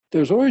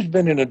there's always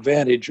been an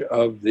advantage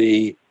of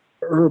the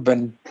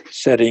urban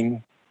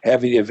setting,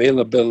 having the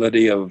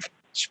availability of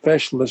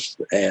specialists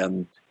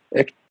and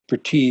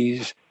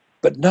expertise,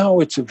 but now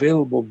it's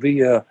available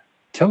via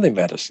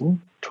telemedicine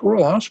to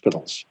rural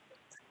hospitals.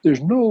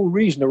 There's no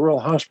reason a rural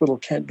hospital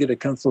can't get a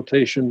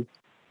consultation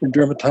in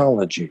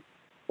dermatology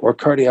or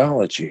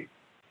cardiology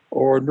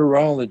or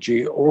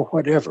neurology or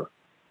whatever.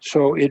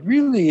 So it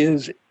really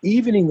is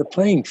evening the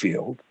playing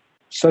field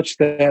such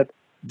that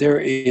there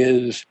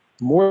is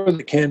more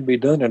that can be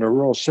done in a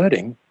rural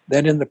setting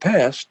than in the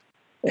past,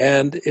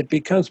 and it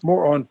becomes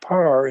more on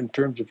par in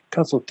terms of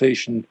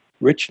consultation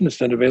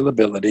richness and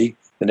availability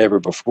than ever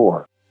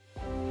before.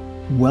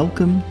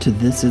 Welcome to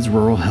This is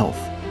Rural Health,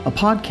 a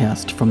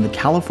podcast from the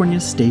California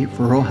State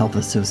Rural Health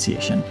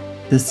Association.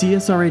 The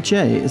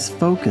CSRHA is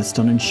focused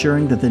on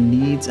ensuring that the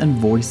needs and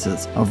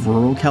voices of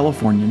rural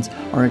Californians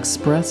are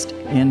expressed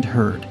and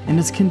heard, and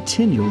is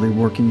continually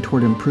working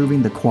toward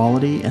improving the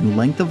quality and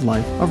length of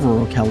life of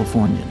rural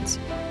Californians.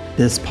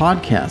 This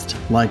podcast,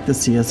 like the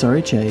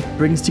CSRHA,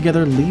 brings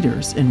together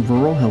leaders in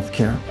rural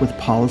healthcare with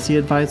policy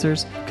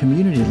advisors,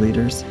 community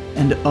leaders,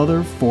 and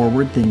other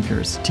forward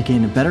thinkers to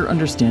gain a better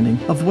understanding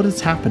of what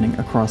is happening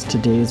across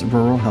today's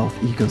rural health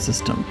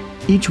ecosystem.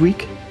 Each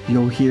week,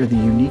 you'll hear the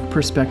unique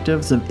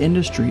perspectives of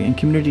industry and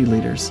community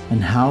leaders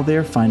and how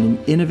they're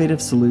finding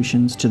innovative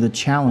solutions to the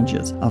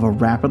challenges of a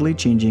rapidly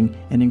changing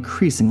and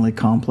increasingly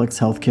complex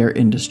healthcare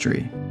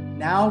industry.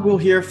 Now we'll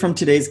hear from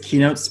today's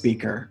keynote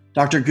speaker.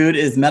 Dr. Good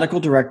is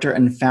Medical Director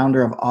and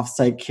founder of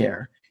Offsite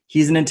Care.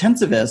 He's an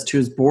intensivist who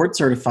is board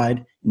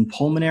certified in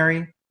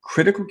pulmonary,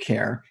 critical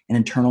care, and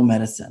internal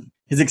medicine.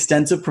 His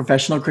extensive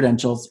professional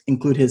credentials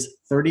include his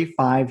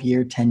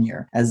 35-year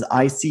tenure as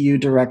ICU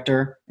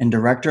Director and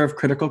Director of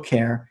Critical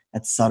Care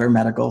at Sutter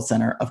Medical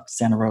Center of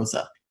Santa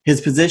Rosa.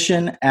 His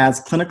position as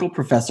Clinical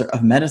Professor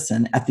of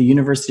Medicine at the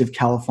University of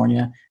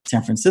California,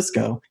 San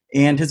Francisco,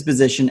 and his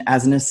position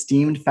as an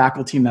esteemed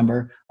faculty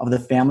member of the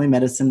Family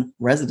Medicine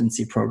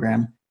Residency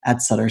Program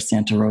at Sutter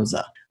Santa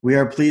Rosa. We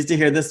are pleased to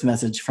hear this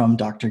message from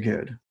Dr.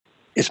 Good.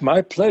 It's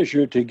my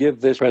pleasure to give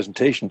this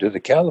presentation to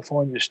the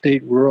California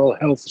State Rural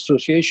Health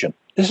Association.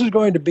 This is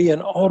going to be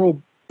an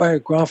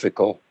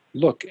autobiographical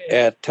look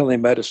at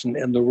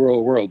telemedicine in the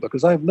rural world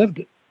because I've lived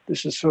it.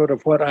 This is sort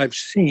of what I've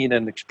seen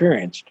and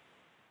experienced.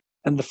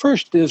 And the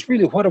first is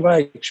really, what have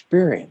I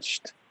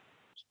experienced?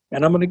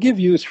 And I'm going to give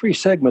you 3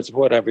 segments of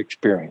what I've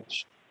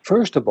experienced.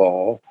 First of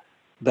all,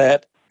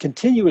 that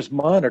continuous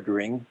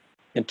monitoring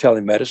in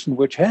telemedicine,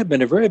 which had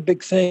been a very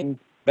big thing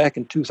back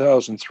in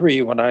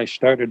 2003 when I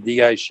started the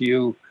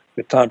ICU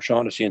with Tom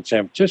Shaughnessy in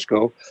San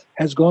Francisco,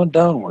 has gone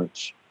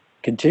downwards.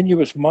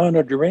 Continuous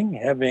monitoring,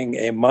 having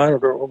a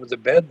monitor over the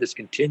bed that's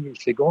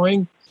continuously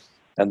going,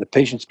 and the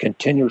patient's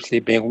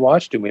continuously being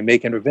watched, and we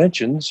make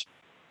interventions,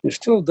 is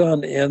still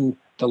done in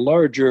the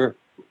larger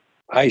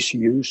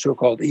ICUs,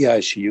 so-called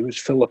EICUs,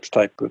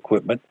 Philips-type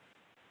equipment,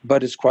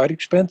 but it's quite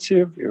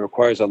expensive. It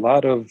requires a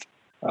lot of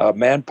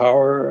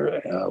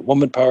manpower,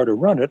 woman power to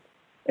run it,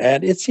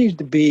 and it seems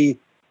to be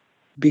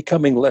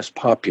becoming less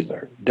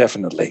popular,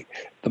 definitely.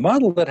 The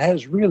model that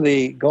has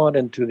really gone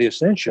into the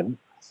ascension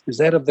is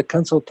that of the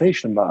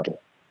consultation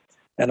model.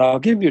 And I'll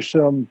give you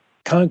some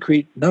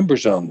concrete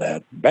numbers on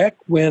that. Back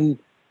when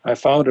I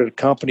founded a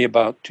company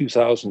about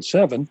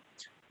 2007,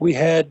 we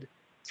had,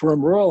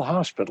 from rural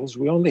hospitals,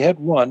 we only had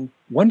one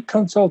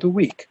consult a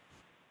week.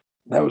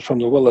 That was from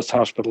the Willis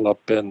Hospital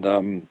up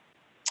in,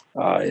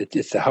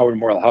 it's the Howard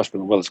Memorial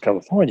Hospital in Willis,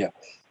 California.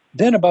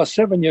 Then about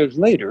 7 years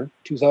later,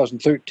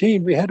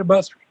 2013, we had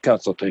about 3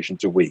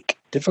 consultations a week.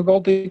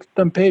 Difficult to get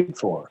them paid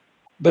for.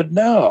 But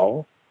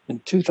now, in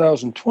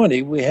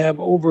 2020, we have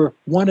over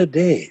 1 a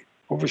day,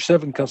 over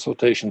 7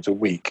 consultations a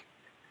week.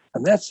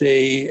 And that's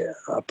a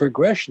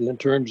progression in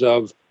terms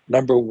of,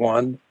 number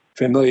 1,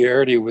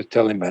 familiarity with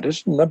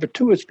telemedicine. Number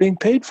 2, it's being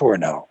paid for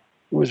now.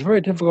 It was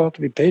very difficult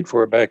to be paid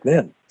for back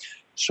then.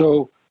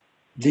 So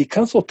the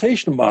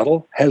consultation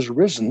model has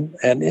risen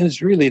and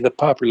is really the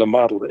popular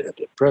model at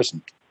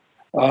present.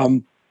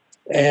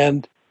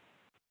 And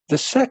the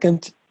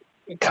second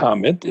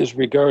comment is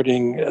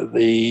regarding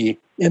the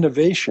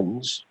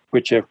innovations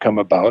which have come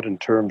about in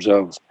terms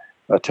of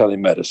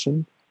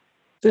telemedicine.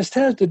 This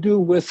has to do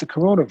with the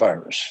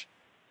coronavirus.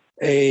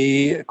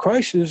 A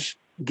crisis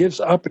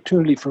gives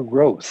opportunity for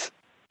growth,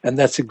 and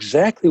that's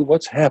exactly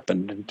what's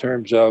happened in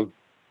terms of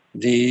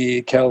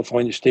the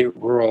California State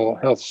Rural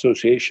Health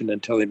Association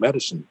and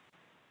telemedicine.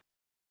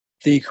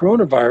 The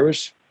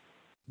coronavirus,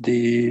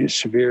 the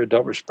severe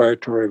adult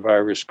respiratory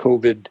virus,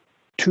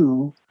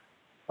 COVID-2,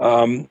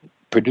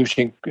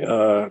 producing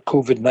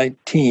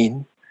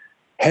COVID-19,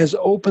 has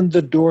opened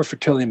the door for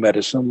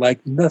telemedicine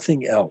like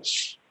nothing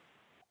else.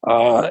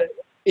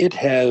 It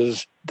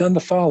has done the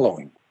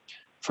following.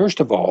 First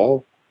of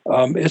all,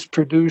 it's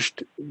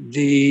produced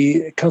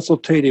the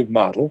consultative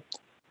model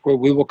where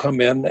we will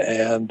come in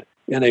and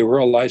in a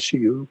rural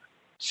ICU,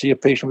 see a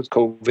patient with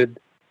COVID,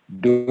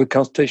 do a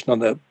consultation on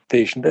that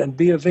patient, and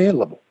be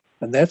available.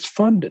 And that's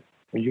funded.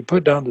 When you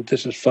put down that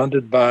this is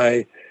funded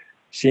by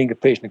seeing a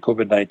patient with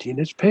COVID-19,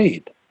 it's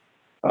paid.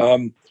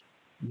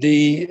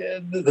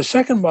 The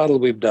second model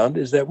we've done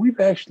is that we've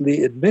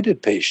actually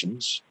admitted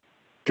patients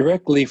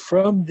directly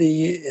from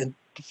the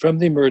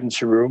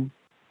emergency room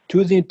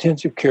to the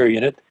intensive care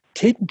unit,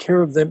 taking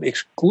care of them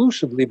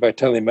exclusively by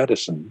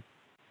telemedicine,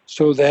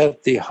 so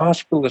that the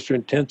hospitalists or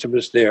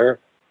intensivists there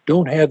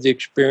don't have the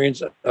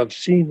experience of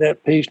seeing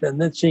that patient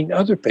and then seeing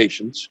other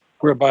patients,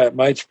 whereby it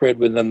might spread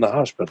within the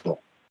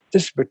hospital.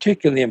 This is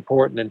particularly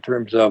important in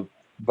terms of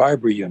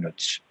Vibra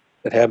units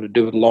that have to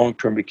do with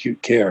long-term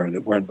acute care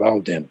that we're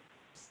involved in.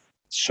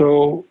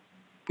 So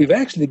we've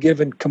actually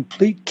given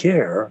complete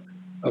care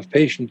of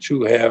patients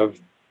who have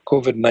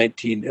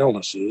COVID-19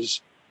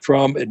 illnesses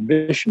from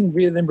admission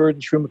via the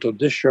emergency room until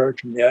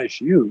discharge from the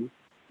ICU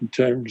in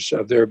terms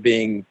of their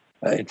being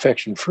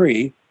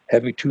infection-free,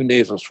 having 2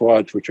 nasal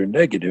swabs which are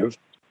negative,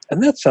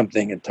 and that's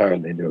something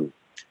entirely new.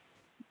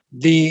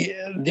 The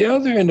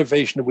other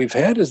innovation that we've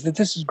had is that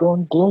this has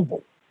gone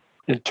global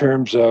in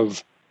terms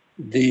of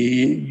the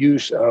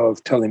use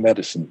of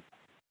telemedicine.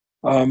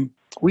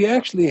 We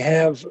actually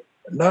have,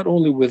 not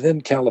only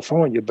within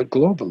California, but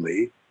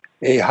globally,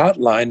 a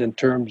hotline in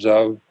terms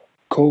of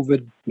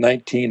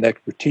COVID-19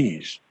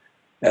 expertise.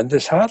 And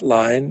this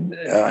hotline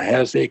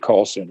has a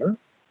call center.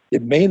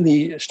 It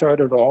mainly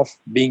started off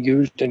being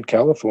used in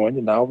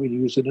California. Now we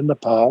use it in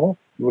Nepal.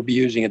 We'll be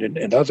using it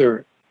in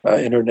other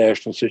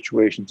international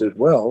situations as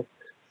well.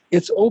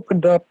 It's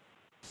opened up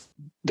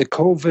the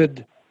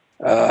COVID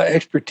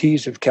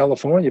expertise of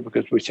California,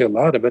 because we see a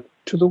lot of it,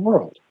 to the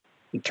world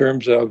in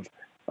terms of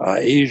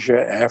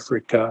Asia,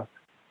 Africa,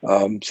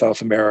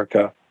 South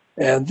America.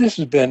 And this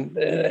has been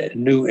a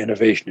new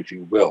innovation, if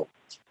you will.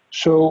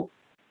 So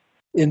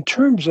in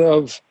terms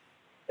of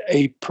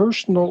a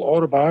personal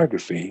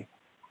autobiography,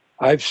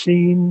 I've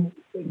seen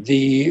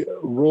the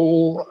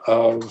role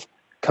of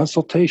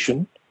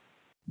consultation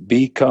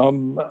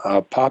become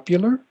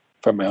popular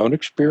from my own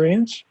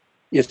experience.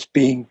 It's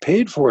being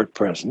paid for at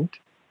present,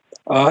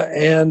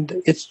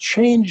 and it's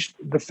changed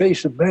the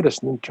face of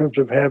medicine in terms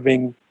of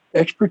having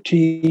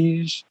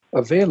expertise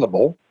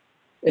available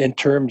in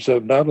terms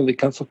of not only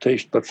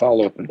consultation, but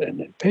follow-up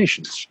in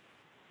patients.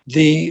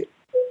 The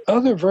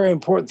other very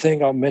important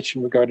thing I'll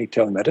mention regarding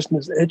telemedicine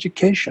is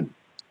education.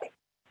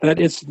 That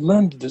it's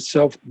lended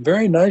itself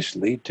very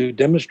nicely to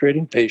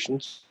demonstrating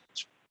patients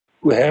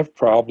who have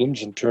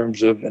problems in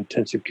terms of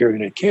intensive care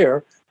unit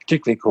care,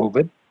 particularly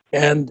COVID,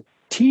 and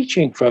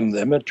teaching from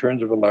them in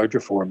terms of a larger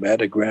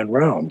format at grand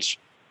rounds.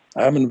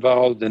 I'm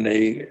involved in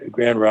a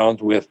grand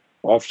rounds with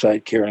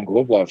offsite care and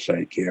global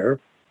offsite care,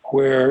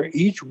 where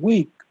each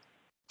week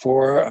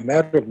for a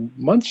matter of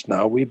months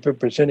now, we've been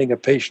presenting a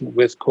patient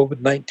with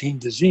COVID-19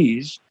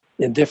 disease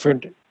in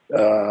different,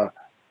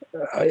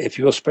 if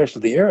you will,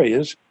 specialty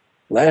areas.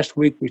 Last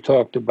week, we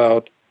talked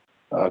about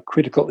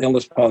critical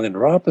illness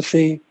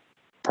polyneuropathy.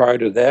 Prior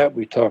to that,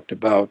 we talked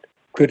about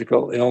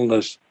critical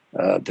illness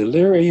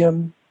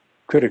delirium,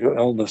 critical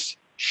illness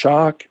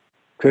shock,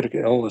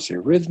 critical illness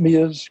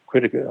arrhythmias,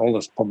 critical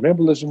illness pulmonary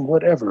embolism,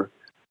 whatever.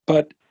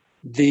 But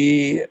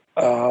the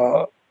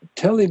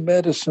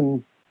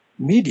telemedicine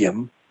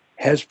medium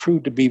has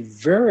proved to be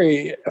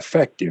very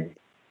effective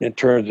in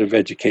terms of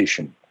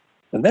education.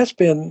 And that's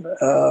been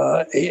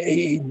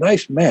a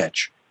nice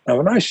match. Now,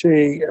 when I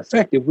say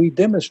effective, we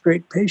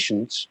demonstrate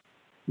patients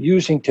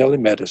using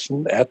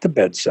telemedicine at the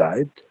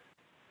bedside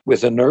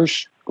with a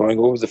nurse going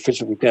over the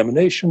physical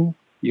examination,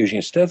 using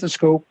a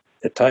stethoscope,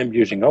 at times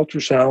using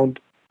ultrasound.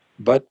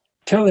 But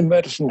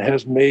telemedicine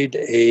has made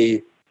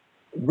a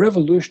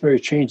revolutionary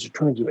change in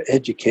terms of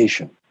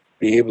education,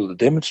 being able to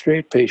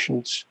demonstrate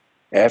patients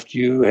after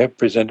you have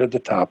presented the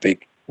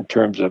topic in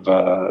terms of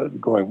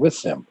going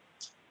with them.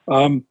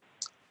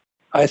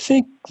 I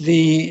think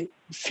the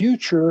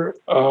future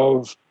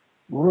of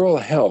rural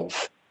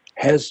health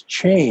has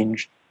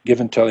changed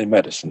given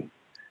telemedicine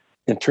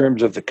in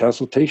terms of the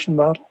consultation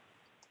model,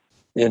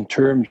 in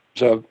terms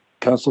of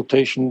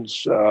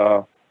consultations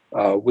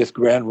with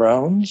grand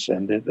rounds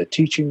and the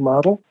teaching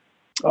model.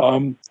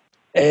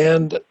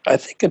 And I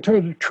think in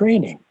terms of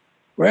training,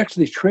 we're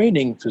actually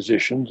training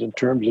physicians in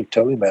terms of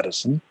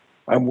telemedicine.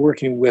 I'm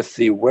working with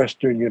the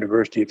Western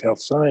University of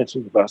Health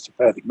Sciences of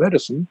Osteopathic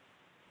Medicine,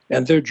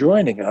 and they're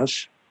joining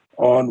us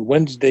on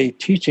Wednesday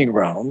teaching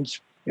rounds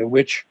in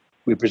which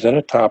we present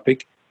a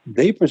topic.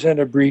 They present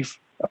a brief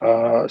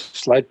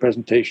slide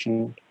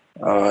presentation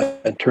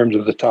in terms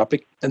of the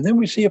topic, and then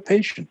we see a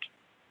patient.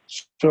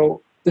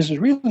 So this is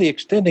really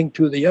extending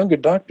to the younger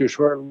doctors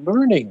who are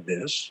learning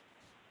this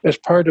as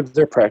part of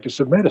their practice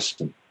of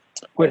medicine.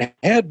 What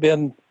had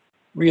been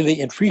really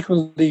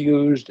infrequently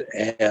used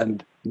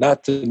and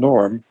not the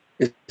norm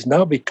is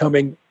now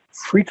becoming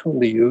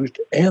frequently used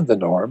and the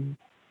norm.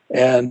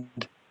 And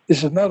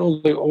this is not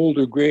only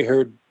older,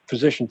 gray-haired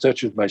physicians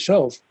such as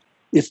myself,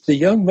 it's the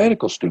young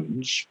medical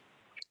students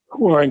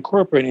who are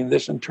incorporating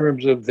this in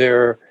terms of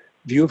their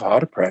view of how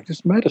to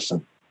practice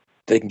medicine.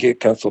 They can get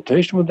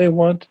consultation when they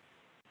want.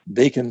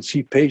 They can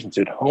see patients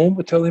at home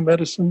with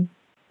telemedicine.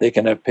 They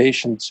can have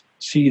patients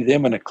see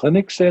them in a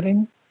clinic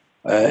setting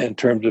in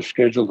terms of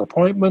scheduled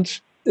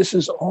appointments. This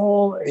is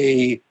all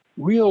a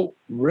real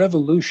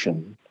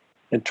revolution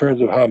in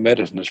terms of how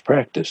medicine is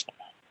practiced.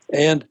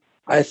 And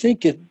I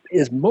think it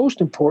is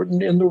most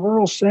important in the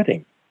rural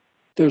setting.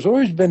 There's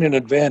always been an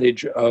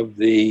advantage of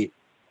the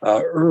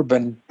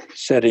urban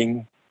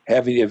setting,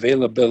 having the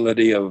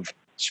availability of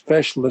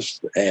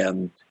specialists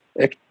and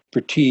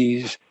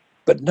expertise,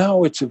 but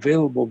now it's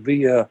available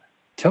via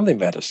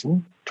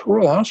telemedicine to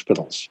rural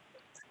hospitals.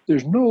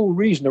 There's no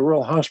reason a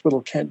rural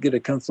hospital can't get a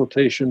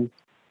consultation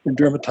in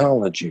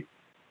dermatology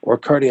or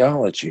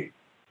cardiology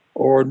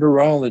or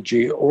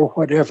neurology or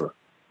whatever.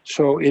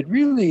 So it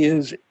really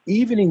is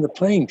evening the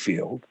playing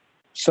field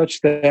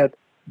such that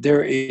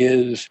there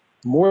is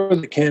more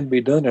that can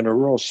be done in a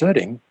rural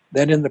setting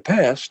than in the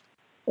past,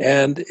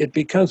 and it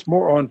becomes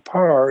more on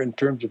par in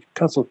terms of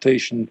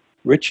consultation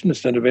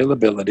richness and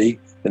availability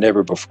than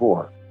ever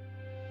before.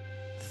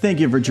 Thank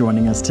you for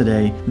joining us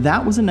today.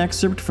 That was an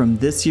excerpt from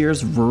this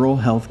year's Rural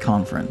Health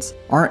Conference.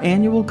 Our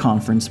annual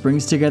conference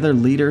brings together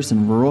leaders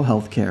in rural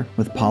healthcare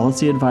with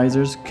policy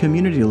advisors,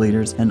 community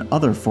leaders, and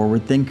other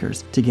forward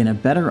thinkers to gain a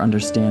better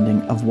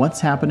understanding of what's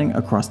happening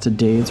across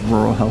today's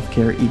rural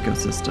healthcare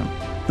ecosystem.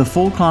 The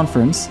full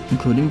conference,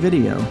 including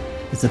video,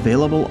 is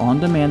available on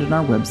demand on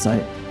our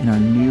website in our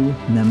new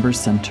member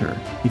center.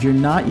 If you're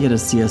not yet a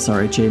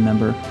CSRHA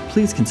member,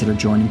 please consider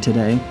joining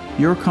today.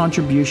 Your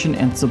contribution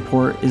and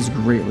support is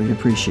greatly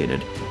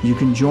appreciated. You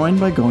can join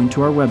by going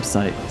to our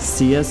website,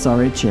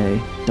 csrha.org.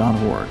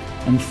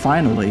 And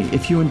finally,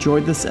 if you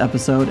enjoyed this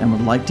episode and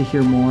would like to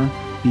hear more,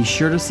 be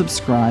sure to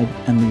subscribe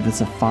and leave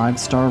us a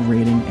 5-star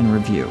rating and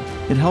review.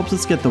 It helps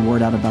us get the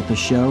word out about the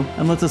show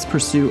and lets us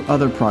pursue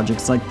other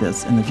projects like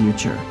this in the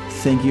future.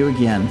 Thank you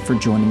again for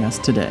joining us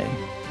today.